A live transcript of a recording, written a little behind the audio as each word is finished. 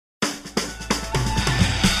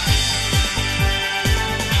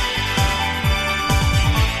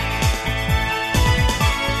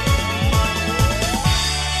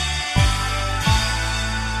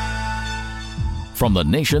From the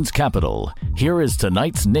nation's capital, here is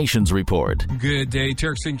tonight's Nations Report. Good day,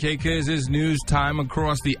 Turks and Caicos. It's news time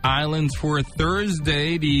across the islands for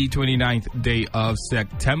Thursday, the 29th day of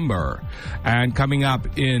September. And coming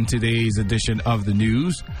up in today's edition of the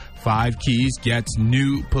news, Five Keys gets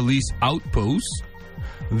new police outposts,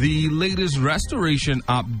 the latest restoration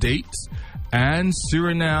updates, and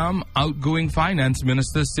Suriname outgoing finance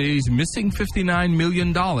minister says missing $59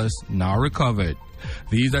 million now recovered.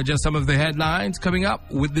 These are just some of the headlines. Coming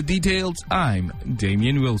up with the details, I'm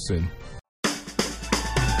Damian Wilson.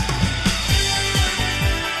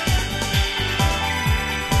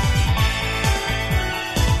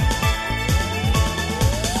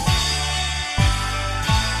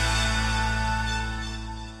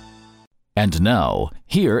 And now,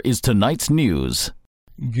 here is tonight's news.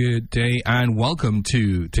 Good day and welcome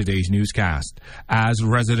to today's newscast. As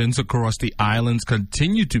residents across the islands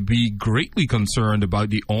continue to be greatly concerned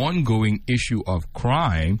about the ongoing issue of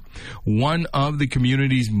crime, one of the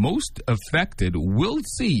communities most affected will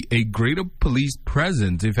see a greater police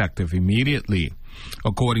presence effective immediately.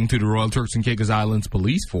 According to the Royal Turks and Caicos Islands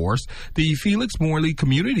Police Force, the Felix Morley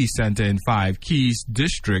Community Center in Five Keys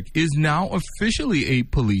District is now officially a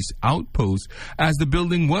police outpost as the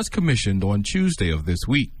building was commissioned on Tuesday of this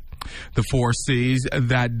week. The force says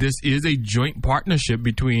that this is a joint partnership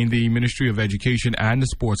between the Ministry of Education and the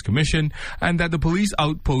Sports Commission, and that the police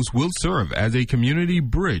outpost will serve as a community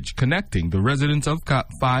bridge connecting the residents of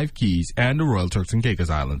Five Keys and the Royal Turks and Caicos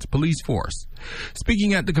Islands Police Force.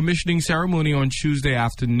 Speaking at the commissioning ceremony on Tuesday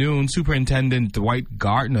afternoon, Superintendent Dwight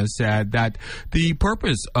Gardner said that the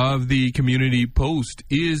purpose of the community post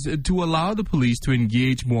is to allow the police to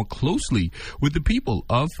engage more closely with the people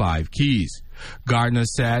of Five Keys. Gardner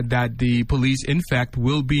said that the police, in fact,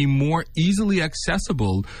 will be more easily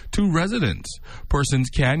accessible to residents. Persons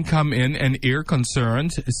can come in and air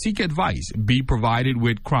concerns, seek advice, be provided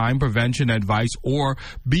with crime prevention advice, or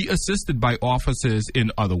be assisted by officers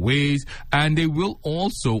in other ways, and they will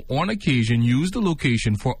also, on occasion, use the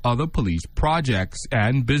location for other police projects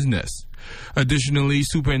and business. Additionally,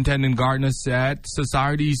 Superintendent Gardner said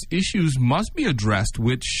society's issues must be addressed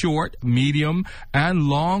with short, medium, and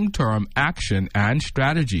long-term action and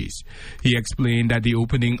strategies. He explained that the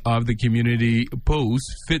opening of the community post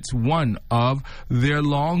fits one of their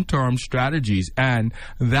long-term strategies and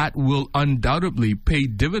that will undoubtedly pay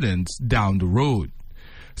dividends down the road.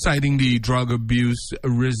 Citing the Drug Abuse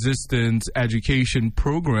Resistance Education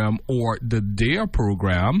Program, or the DARE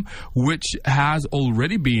program, which has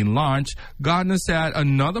already been launched, Gardner said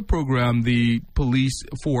another program the police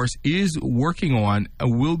force is working on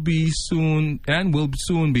will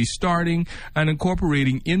soon be starting and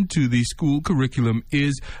incorporating into the school curriculum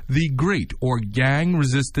is the GREAT, or Gang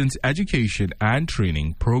Resistance Education and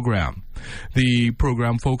Training Program. The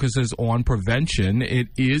program focuses on prevention. It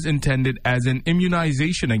is intended as an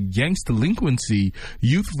immunization against delinquency,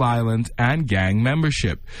 youth violence, and gang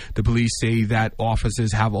membership. The police say that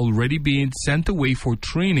officers have already been sent away for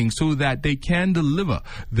training so that they can deliver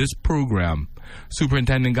this program.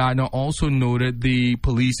 Superintendent Gardner also noted the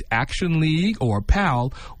Police Action League, or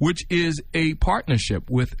PAL, which is a partnership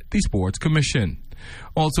with the Sports Commission.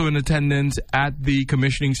 Also in attendance at the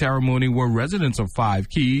commissioning ceremony were residents of Five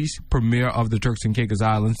Keys, Premier of the Turks and Caicos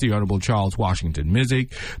Islands, the Honorable Charles Washington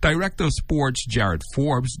Mizik, Director of Sports Jared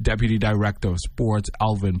Forbes, Deputy Director of Sports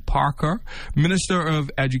Alvin Parker, Minister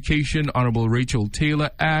of Education Honorable Rachel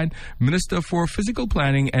Taylor, and Minister for Physical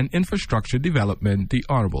Planning and Infrastructure Development, the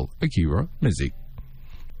Honorable Akira Mizik.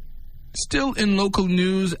 Still in local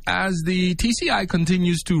news, as the TCI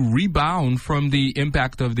continues to rebound from the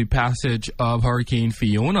impact of the passage of Hurricane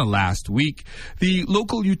Fiona last week, the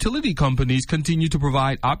local utility companies continue to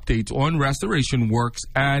provide updates on restoration works,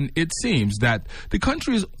 and it seems that the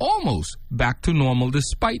country is almost back to normal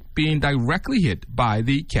despite being directly hit by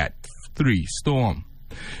the Cat 3 storm.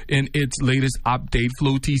 In its latest update,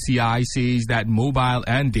 Flow TCI says that mobile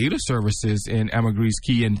and data services in Ambergris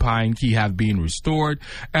Caye and Pine Caye have been restored,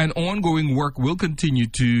 and ongoing work will continue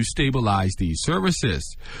to stabilize these services.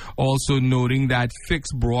 Also noting that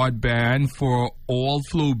fixed broadband for all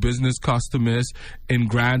Flow business customers in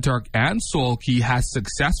Grand Turk and Salt Caye has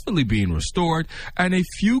successfully been restored, and a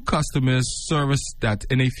few customer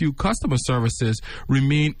services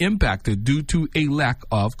remain impacted due to a lack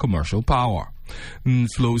of commercial power.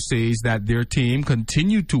 Flow says that their team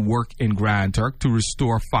continued to work in Grand Turk to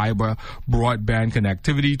restore fiber broadband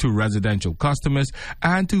connectivity to residential customers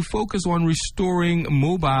and to focus on restoring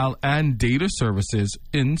mobile and data services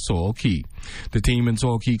in Salt Caye. The team in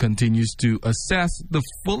Torquay continues to assess the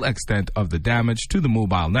full extent of the damage to the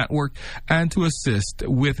mobile network and to assist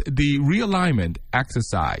with the realignment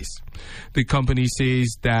exercise. The company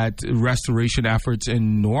says that restoration efforts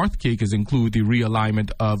in North Caicos include the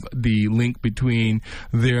realignment of the link between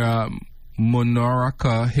their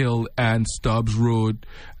Monarca Hill and Stubbs Road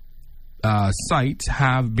sites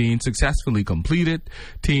have been successfully completed.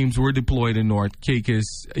 Teams were deployed in North Caicos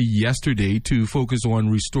yesterday to focus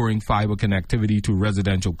on restoring fiber connectivity to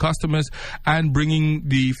residential customers and bringing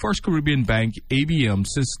the First Caribbean Bank ABM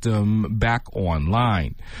system back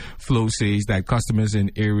online. Flow says that customers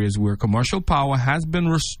in areas where commercial power has been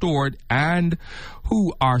restored and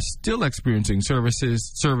who are still experiencing service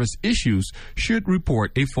issues should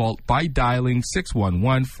report a fault by dialing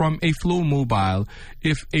 611 from a Flow mobile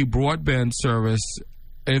if broadband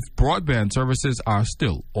services are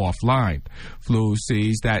still offline. Flow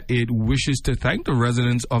says that it wishes to thank the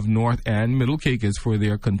residents of North and Middle Caicos for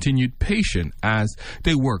their continued patience as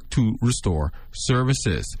they work to restore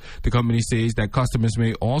services. The company says that customers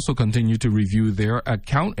may also continue to review their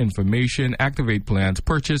account information, activate plans,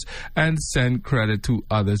 purchase, and send credit to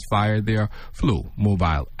others via their Flow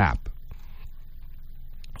mobile app.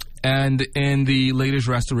 And in the latest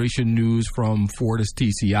restoration news from Fortis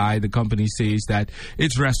TCI, the company says that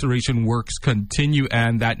its restoration works continue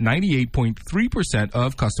and that 98.3%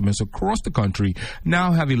 of customers across the country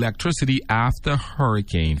now have electricity after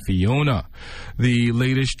Hurricane Fiona. The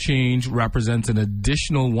latest change represents an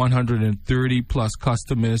additional 130 plus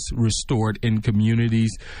customers restored in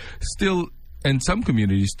some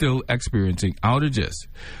communities still experiencing outages.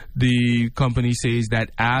 The company says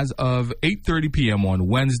that as of 8:30 p.m. on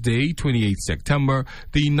Wednesday, 28 September,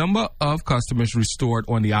 the number of customers restored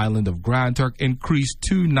on the island of Grand Turk increased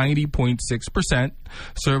to 90.6%.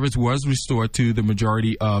 Service was restored to the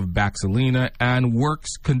majority of Baxalina, and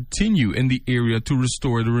works continue in the area to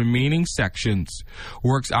restore the remaining sections.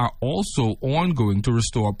 Works are also ongoing to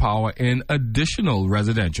restore power in additional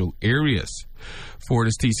residential areas.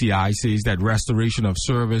 Fortis TCI says that restoration of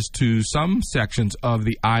service to some sections of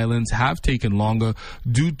the islands have taken longer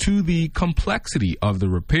due to the complexity of the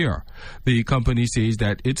repair. The company says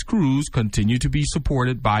that its crews continue to be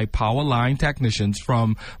supported by power line technicians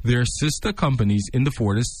from their sister companies in the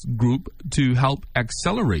Fortis group to help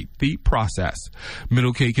accelerate the process.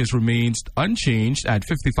 Middle Caicos remains unchanged at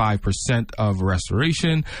 55% of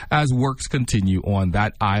restoration as works continue on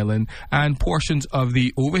that island, and portions of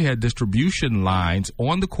the overhead distribution lines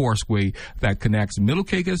on the causeway that connects Middle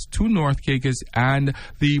Caicos to North Caicos and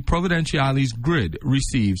the Providenciales grid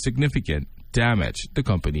received significant damage, the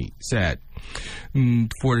company said.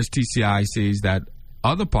 Fortis TCI says that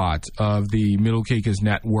other parts of the Middle Caicos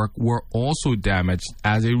network were also damaged.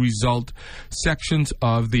 As a result, sections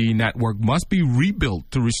of the network must be rebuilt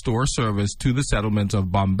to restore service to the settlements of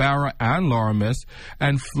Bambara and Loramis,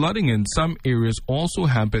 and flooding in some areas also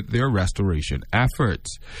hampered their restoration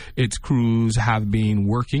efforts. Its crews have been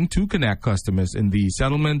working to connect customers in these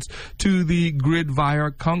settlements to the grid via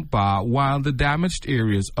Kankba while the damaged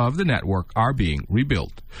areas of the network are being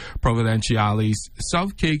rebuilt. Providenciales,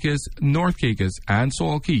 South Caicos, North Caicos, and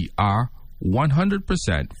Torquay are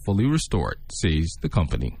 100% fully restored, says the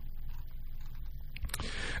company.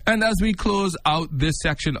 And as we close out this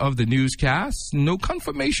section of the newscast, no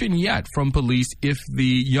confirmation yet from police if the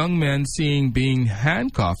young men seen being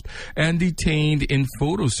handcuffed and detained in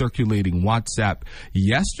photos circulating WhatsApp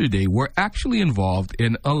yesterday were actually involved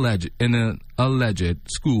in an alleged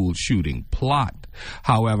school shooting plot.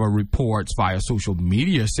 However, reports via social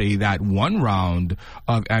media say that one round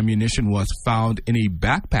of ammunition was found in a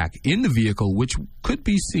backpack in the vehicle, which could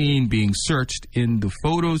be seen being searched in the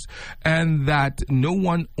photos, and that no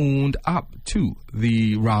one owned up to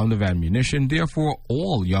the round of ammunition. Therefore,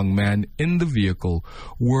 all young men in the vehicle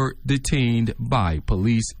were detained by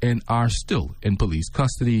police and are still in police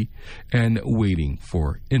custody and waiting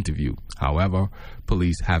for interview. However,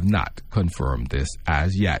 police have not confirmed this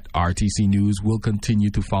as yet. RTC News will continue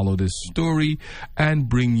to follow this story and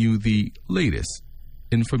bring you the latest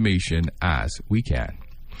information as we can.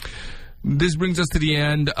 This brings us to the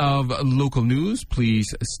end of local news.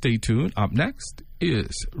 Please stay tuned. Up next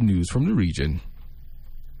is news from the region.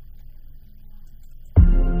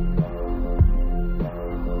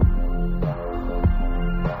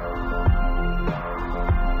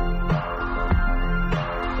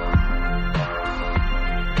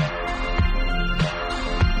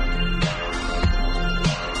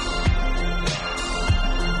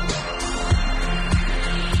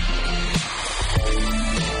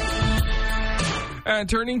 And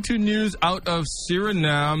turning to news out of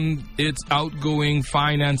Suriname, its outgoing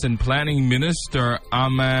finance and planning minister,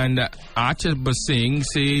 Ahmed Achabasing,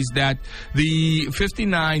 says that the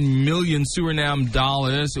 59 million Suriname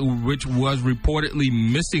dollars, which was reportedly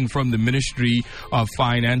missing from the Ministry of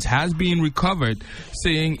Finance, has been recovered,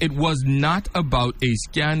 saying it was not about a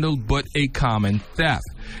scandal but a common theft.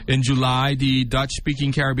 In July, the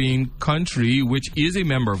Dutch-speaking Caribbean country, which is a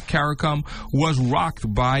member of CARICOM, was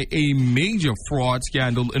rocked by a major fraud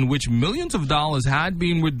scandal in which millions of dollars had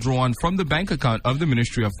been withdrawn from the bank account of the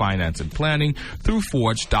Ministry of Finance and Planning through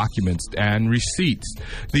forged documents and receipts.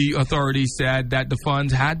 The authorities said that the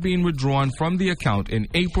funds had been withdrawn from the account in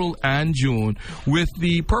April and June, with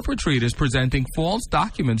the perpetrators presenting false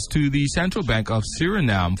documents to the Central Bank of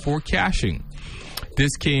Suriname for cashing.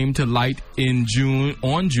 This came to light on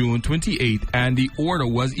June 28th, and the order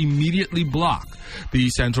was immediately blocked. The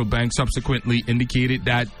central bank subsequently indicated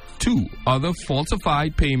that 2 other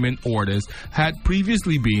falsified payment orders had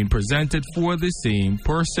previously been presented for the same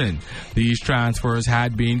person. These transfers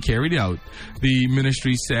had been carried out. The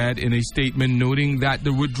ministry said in a statement, noting that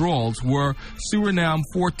the withdrawals were Suriname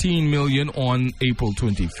 14 million on April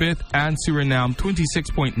 25th and Suriname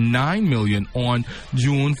 26.9 million on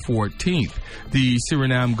June 14th. The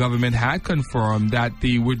Suriname government had confirmed that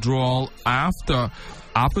the withdrawal after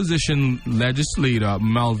opposition legislator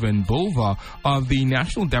Melvin Bova of the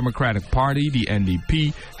National Democratic Party, the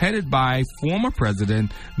NDP, headed by former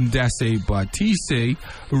President Dese Batise,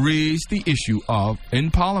 raised the issue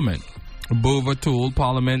in Parliament. Bova told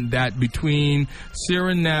Parliament that between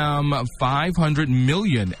Suriname 500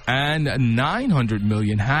 million and 900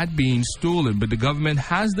 million had been stolen, but the government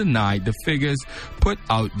has denied the figures put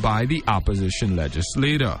out by the opposition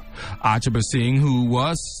legislator. Achabasing, who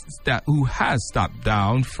has stepped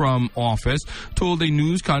down from office, told a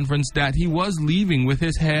news conference that he was leaving with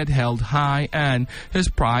his head held high and his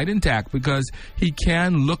pride intact because he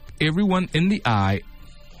can look everyone in the eye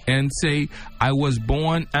and say, I was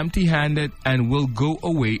born empty-handed and will go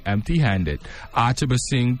away empty-handed.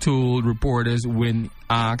 Achabasing told reporters when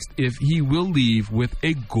asked if he will leave with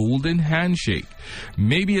a golden handshake.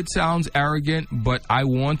 Maybe it sounds arrogant, but I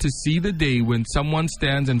want to see the day when someone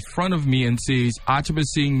stands in front of me and says,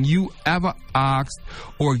 Achabasing, you ever asked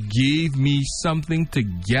or gave me something to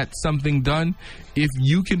get something done? If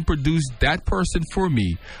you can produce that person for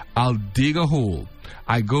me, I'll dig a hole.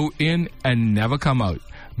 I go in and never come out.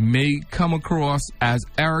 May come across as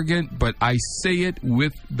arrogant, but I say it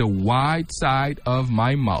with the wide side of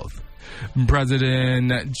my mouth.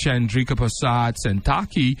 President Chandrika Prasad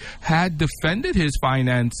Santaki had defended his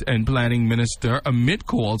finance and planning minister amid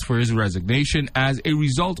calls for his resignation as a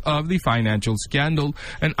result of the financial scandal,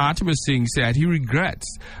 and Achabasing said he regrets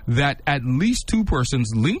that at least 2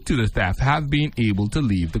 persons linked to the theft have been able to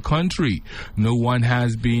leave the country. No one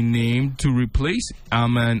has been named to replace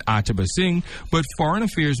Ahmed Achabasing, but Foreign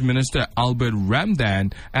Affairs Minister Albert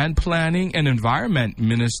Ramdan and Planning and Environment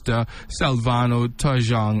Minister Silvano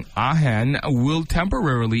Tajong Ahen will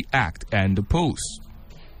temporarily act and depose.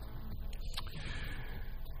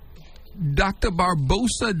 Dr.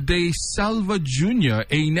 Barbosa de Silva Jr.,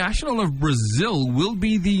 a national of Brazil, will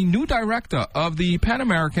be the new director of the Pan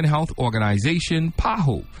American Health Organization,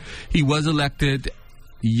 PAHO. He was elected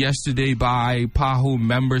yesterday by PAHO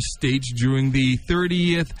member states during the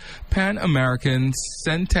 30th Pan American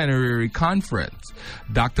Centenary Conference.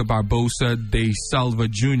 Dr. Barbosa de Silva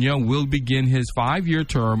Jr. will begin his 5-year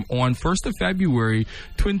term on 1st of February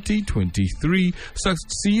 2023,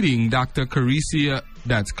 succeeding Dr. Carissa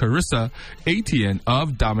Etienne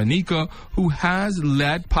of Dominica, who has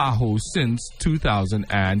led PAHO since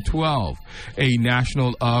 2012. A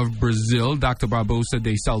national of Brazil, Dr. Barbosa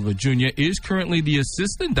de Silva Jr. is currently the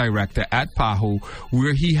assistant director at PAHO,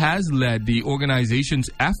 where he has led the organization's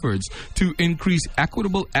efforts to increase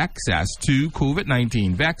equitable access to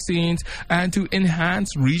COVID-19 vaccines and to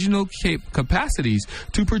enhance regional capacities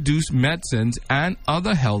to produce medicines and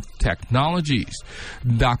other health technologies.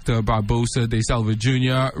 Dr. Barbosa de Silva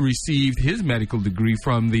Jr. received his medical degree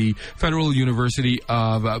from the Federal University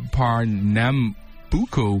of Pernambuco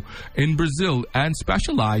in Brazil and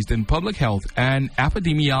specialized in public health and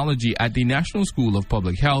epidemiology at the National School of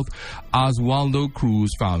Public Health Oswaldo Cruz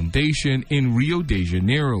Foundation in Rio de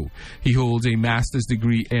Janeiro. He holds a master's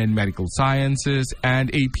degree in medical sciences and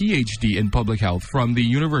a PhD in public health from the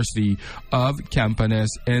University of Campinas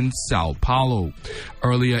in Sao Paulo.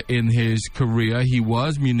 Earlier in his career, he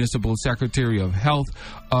was Municipal Secretary of Health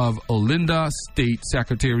of Olinda, State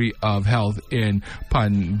Secretary of Health in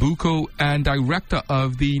Pernambuco, and Director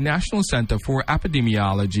of the National Center for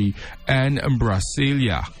Epidemiology in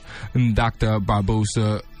Brasilia. Dr.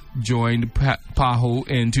 Barbosa joined PAHO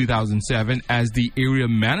in 2007 as the area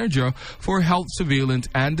manager for health surveillance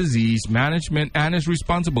and disease management, and is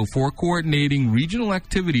responsible for coordinating regional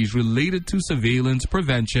activities related to surveillance,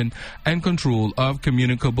 prevention, and control of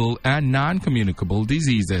communicable and non-communicable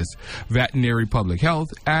diseases, veterinary public health,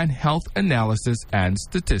 and health analysis and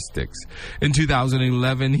statistics. In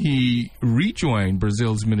 2011, he rejoined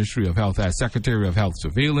Brazil's Ministry of Health as Secretary of Health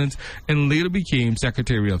Surveillance and later became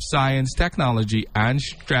Secretary of Science, Technology, and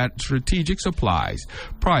Strategic Supplies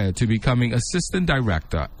prior to becoming Assistant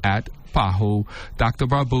Director at PAHO. Dr.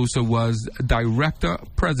 Barbosa was Director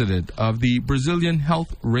President of the Brazilian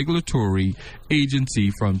Health Regulatory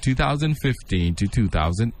Agency from 2015 to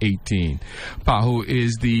 2018. PAHO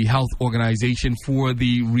is the health organization for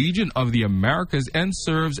the region of the Americas and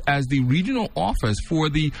serves as the regional office for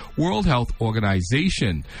the World Health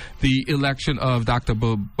Organization. The election of Dr.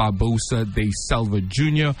 Barbosa de Silva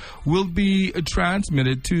Jr. will be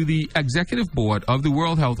transmitted to the Executive Board of the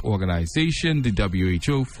World Health Organization, the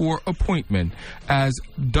WHO, for appointment as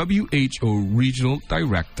WHO Regional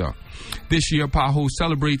Director. This year, PAHO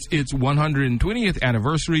celebrates its 120th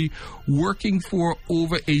anniversary, working for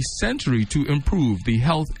over a century to improve the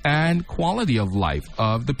health and quality of life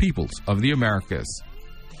of the peoples of the Americas.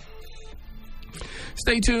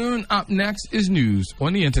 Stay tuned. Up next is news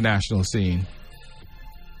on the international scene.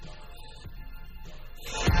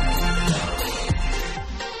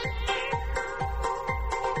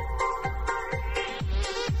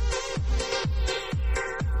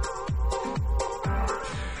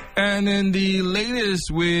 And in the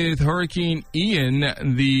latest with Hurricane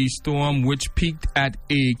Ian, the storm, which peaked at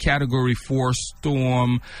a Category 4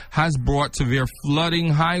 storm, has brought severe flooding,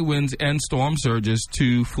 high winds, and storm surges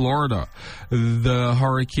to Florida. The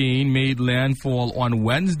hurricane made landfall on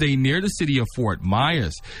Wednesday near the city of Fort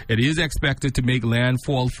Myers. It is expected to make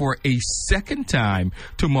landfall for a second time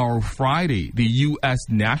tomorrow, Friday, the U.S.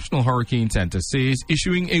 National Hurricane Center says,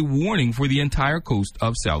 issuing a warning for the entire coast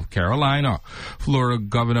of South Carolina. Florida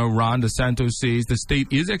Governor Ron DeSantis says the state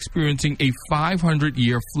is experiencing a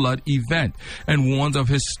 500-year flood event and warns of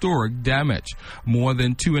historic damage. More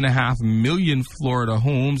than 2.5 million Florida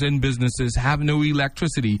homes and businesses have no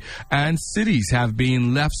electricity, and cities have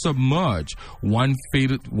been left submerged. One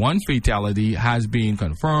fatality has been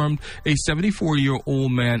confirmed, a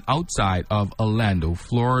 74-year-old man outside of Orlando,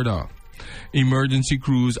 Florida. Emergency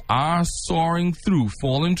crews are soaring through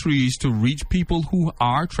fallen trees to reach people who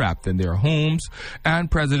are trapped in their homes,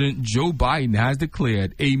 and President Joe Biden has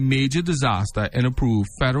declared a major disaster and approved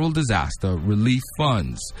federal disaster relief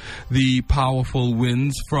funds. The powerful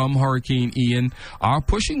winds from Hurricane Ian are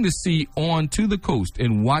pushing the sea onto the coast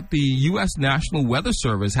in what the U.S. National Weather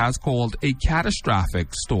Service has called a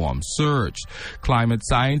catastrophic storm surge. Climate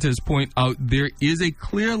scientists point out there is a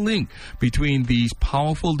clear link between these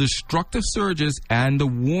powerful destructive surges and the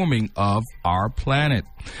warming of our planet.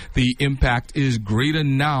 The impact is greater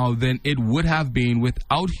now than it would have been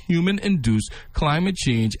without human-induced climate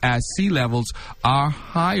change, as sea levels are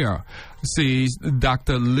higher, says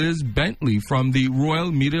Dr. Liz Bentley from the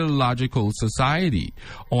Royal Meteorological Society.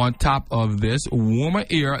 On top of this, warmer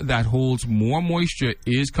air that holds more moisture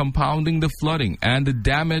is compounding the flooding and the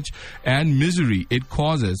damage and misery it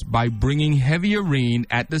causes by bringing heavier rain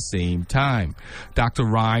at the same time. Dr.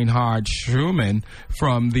 Reinhard Schumann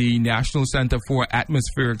from the National Center for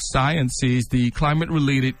Atmospheric Science says the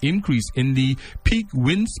climate-related increase in the peak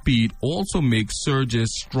wind speed also makes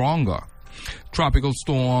surges stronger. Tropical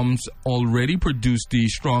storms already produce the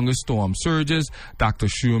strongest storm surges, Dr.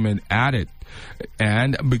 Schumann added.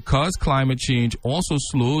 And because climate change also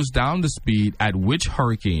slows down the speed at which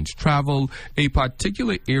hurricanes travel, a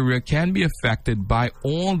particular area can be affected by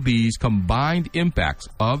all these combined impacts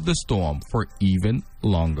of the storm for even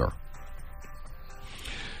longer.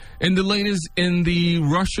 In the latest in the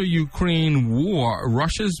Russia-Ukraine war,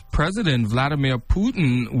 Russia's President Vladimir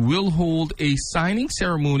Putin will hold a signing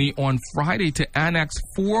ceremony on Friday to annex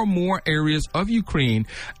 4 more areas of Ukraine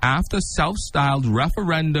after self-styled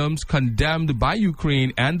referendums condemned by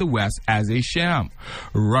Ukraine and the West as a sham.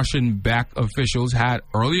 Russian-backed officials had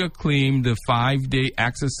earlier claimed the 5-day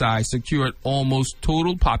exercise secured almost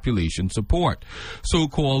total population support.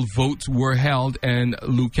 So-called votes were held in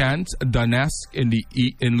Luhansk, Donetsk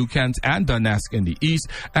and Donetsk in the east,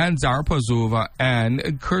 and Zaporizhzhia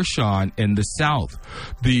and Kherson in the south.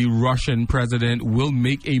 The Russian president will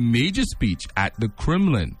make a major speech at the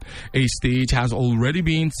Kremlin. A stage has already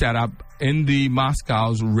been set up in the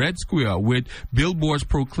Moscow's Red Square, with billboards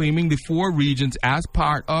proclaiming the 4 regions as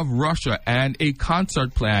part of Russia and a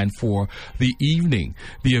concert planned for the evening.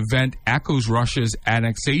 The event echoes Russia's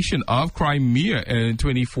annexation of Crimea in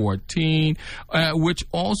 2014, which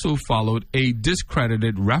also followed a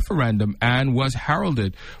discredited referendum and was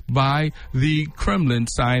heralded by the Kremlin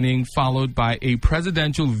signing, followed by a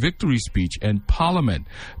presidential victory speech in Parliament.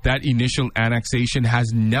 That initial annexation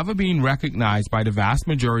has never been recognized by the vast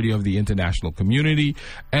majority of the international community,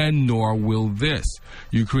 and nor will this.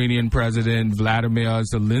 Ukrainian President Vladimir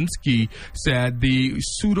Zelensky said the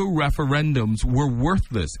pseudo-referendums were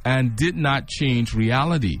worthless and did not change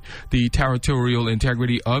reality. The territorial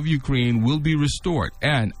integrity of Ukraine will be restored,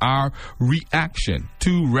 and our reaction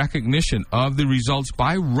to recognition of the results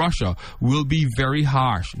by Russia will be very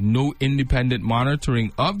harsh. No independent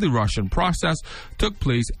monitoring of the Russian process took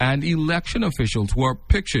place, and election officials were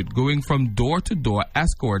pictured going from door to door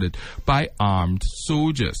escorted by armed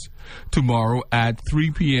soldiers. Tomorrow at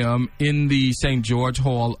 3 p.m. in the St. George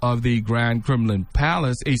Hall of the Grand Kremlin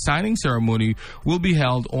Palace, a signing ceremony will be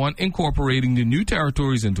held on incorporating the new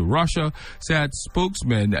territories into Russia, said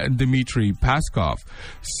spokesman Dmitry Peskov.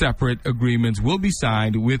 Separate agreements will be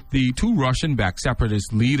signed with the 2 Russian-backed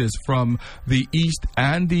separatist leaders from the east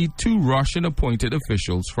and the 2 Russian-appointed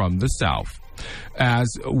officials from the south. As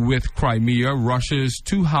with Crimea, Russia's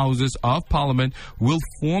 2 houses of parliament will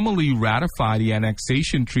formally ratify the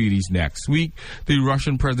annexation treaties next week. The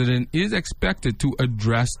Russian president is expected to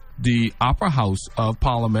address the upper house of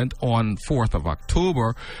parliament on 4th of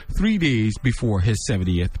October, 3 days before his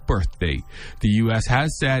 70th birthday. The U.S.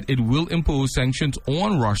 has said it will impose sanctions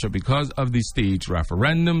on Russia because of the staged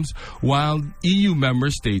referendums, while EU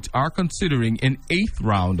member states are considering an 8th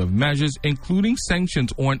round of measures, including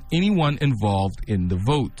sanctions on anyone involved in the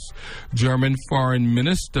votes. German Foreign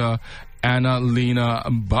Minister Annalena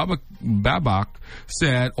Baerbock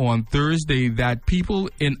said on Thursday that people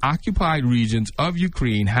in occupied regions of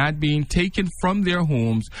Ukraine had been taken from their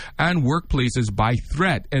homes and workplaces by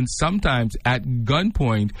threat and sometimes at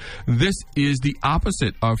gunpoint. This is the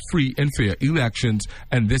opposite of free and fair elections,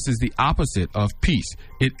 and this is the opposite of peace.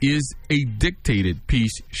 It is a dictated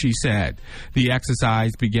peace, she said. The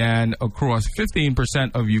exercise began across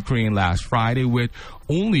 15% of Ukraine last Friday with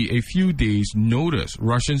only a few days' notice.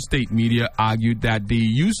 Russian state media argued that the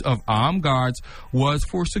use of armed guards was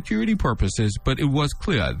for security purposes, but it was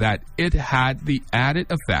clear that it had the added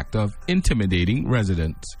effect of intimidating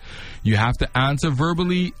residents. You have to answer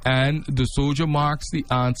verbally, and the soldier marks the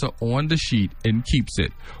answer on the sheet and keeps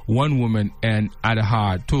it, one woman in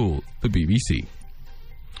Adhar told the BBC.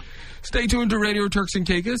 Stay tuned to Radio Turks and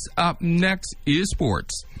Caicos. Up next is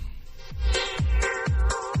sports.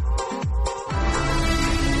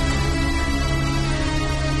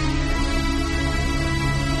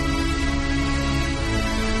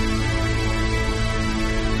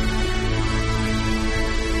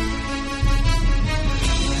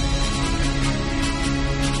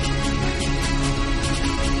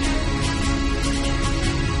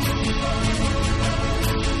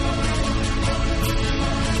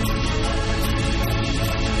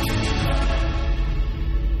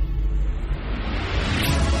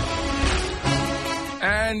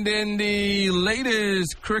 And in the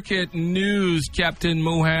latest cricket news, Captain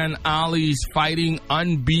Mohan Ali's fighting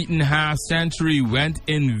unbeaten half-century went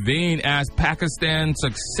in vain as Pakistan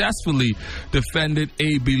successfully defended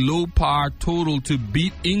a below-par total to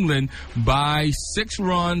beat England by 6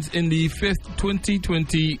 runs in the 5th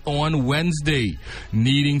T20 on Wednesday.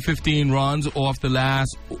 Needing 15 runs off the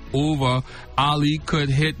last over, Ali could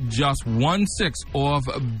hit just 1/6 off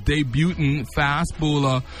debutant fast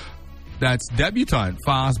bowler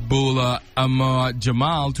Amar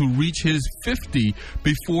Jamal to reach his 50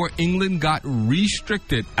 before England got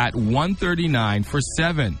restricted at 139 for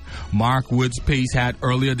 7. Mark Wood's pace had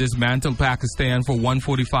earlier dismantled Pakistan for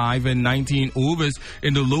 145 and 19 overs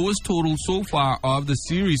in the lowest total so far of the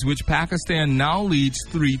series, which Pakistan now leads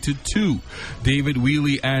 3-2. David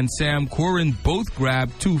Wheely and Sam Curran both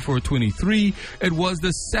grabbed 2 for 23. It was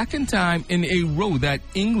the second time in a row that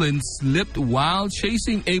England slipped while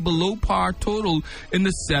chasing a below-par total in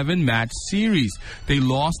the 7-match series. They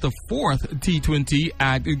lost the 4th T20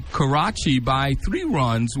 at Karachi by 3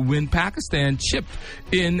 runs when Pakistan chipped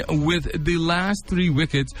in with the last 3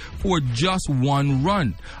 wickets for just 1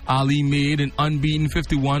 run. Ali made an unbeaten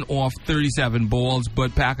 51 off 37 balls,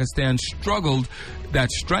 but Pakistan strangled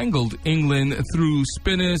England through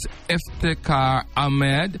spinners Iftikhar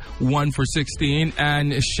Ahmed 1 for 16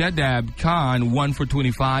 and Shadab Khan 1 for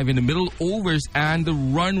 25 in the middle overs, and the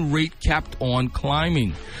run rate kept on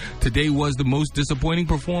climbing. Today was the most disappointing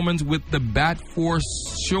performance with the bat for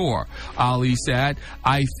sure, Ali said.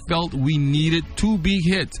 I felt we needed 2 big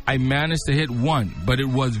hits. I managed to hit 1, but it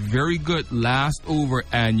was very good last over,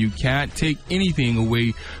 and you can't take anything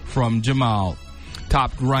away from Jamal.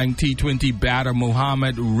 Top-ranked T20 batter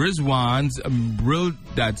Mohammad Rizwan's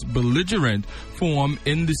belligerent form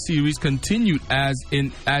in the series continued as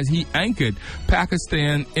he anchored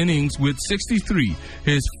Pakistan innings with 63,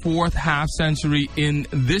 his 4th half-century in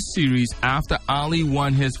this series after Ali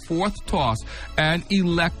won his 4th toss and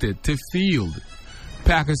elected to field.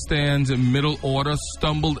 Pakistan's middle order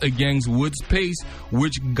stumbled against Woods' pace,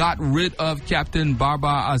 which got rid of Captain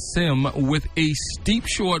Babar Asim with a steep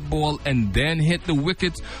short ball and then hit the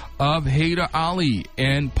wickets of Haider Ali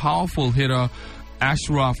and powerful hitter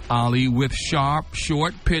Ashraf Ali with sharp,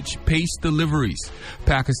 short-pitch pace deliveries.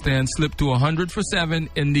 Pakistan slipped to 100 for 7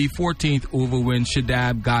 in the 14th over when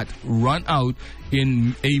Shadab got run out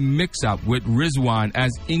in a mix-up with Rizwan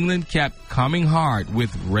as England kept coming hard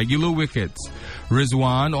with regular wickets.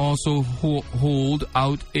 Rizwan also holed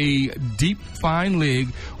out a deep fine leg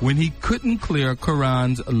when he couldn't clear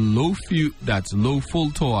Karan's low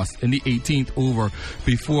full toss in the 18th over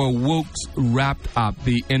before Wokes wrapped up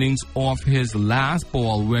the innings off his last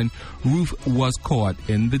ball when Roof was caught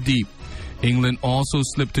in the deep. England also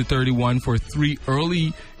slipped to 31 for 3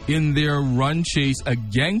 early in their run chase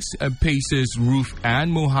against Pacers Roof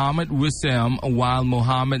and Mohammad Wissam, while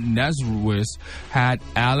Mohammad Nazrwis had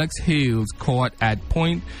Alex Hales caught at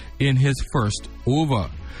point in his first over.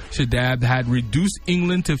 Shadab had reduced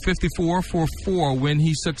England to 54 for 4 when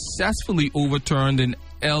he successfully overturned an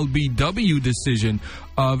LBW decision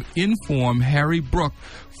of inform Harry Brook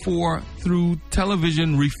through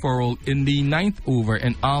television referral in the 9th over,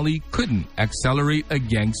 and Ali couldn't accelerate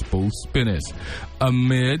against both spinners.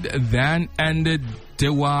 Amid then ended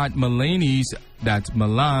Dewad Malan's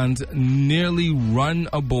nearly run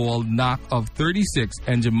a ball knock of 36,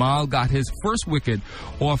 and Jamal got his first wicket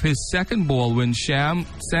off his second ball when Sam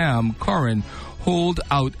Curran holed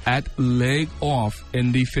out at leg off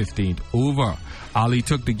in the 15th over. Ali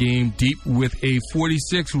took the game deep with a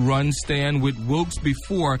 46-run stand with Wilkes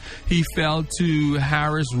before he fell to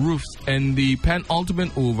Harris Roofs in the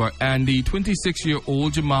penultimate over, and the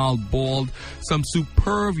 26-year-old Jamal balled some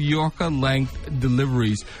superb Yorker-length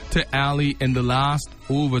deliveries to Ali in the last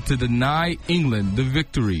over to deny England the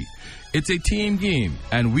victory. It's a team game,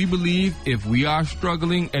 and we believe if we are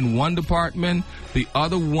struggling in one department, the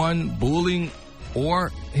other one bowling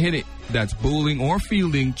or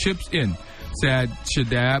fielding chips in, said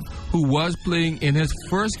Shadab, who was playing in his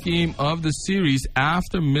first game of the series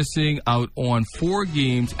after missing out on 4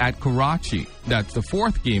 games at Karachi. That's the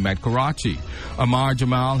 4th game at Karachi. Amar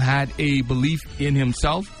Jamal had a belief in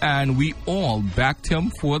himself, and we all backed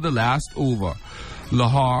him for the last over.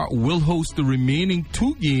 Lahore will host the remaining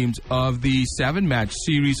 2 games of the 7-match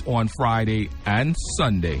series on Friday and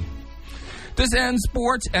Sunday. This ends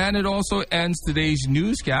sports, and it also ends today's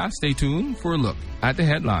newscast. Stay tuned for a look at the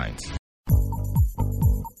headlines.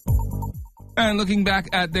 And looking back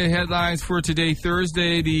at the headlines for today,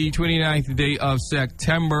 Thursday, the 29th day of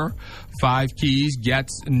September, 5 Keys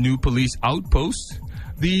gets new police outposts,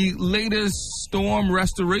 the latest storm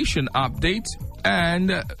restoration updates,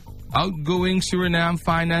 and outgoing Suriname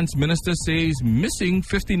finance minister says missing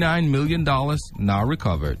 $59 million now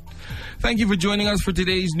recovered. Thank you for joining us for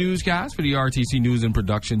today's newscast. For the RTC News and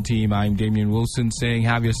Production team, I'm Damian Wilson saying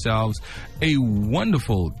have yourselves a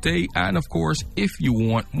wonderful day. And of course, if you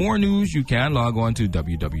want more news, you can log on to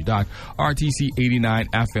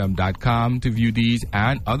www.rtc89fm.com to view these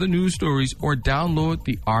and other news stories, or download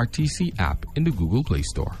the RTC app in the Google Play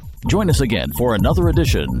Store. Join us again for another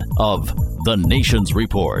edition of The Nation's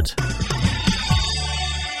Report.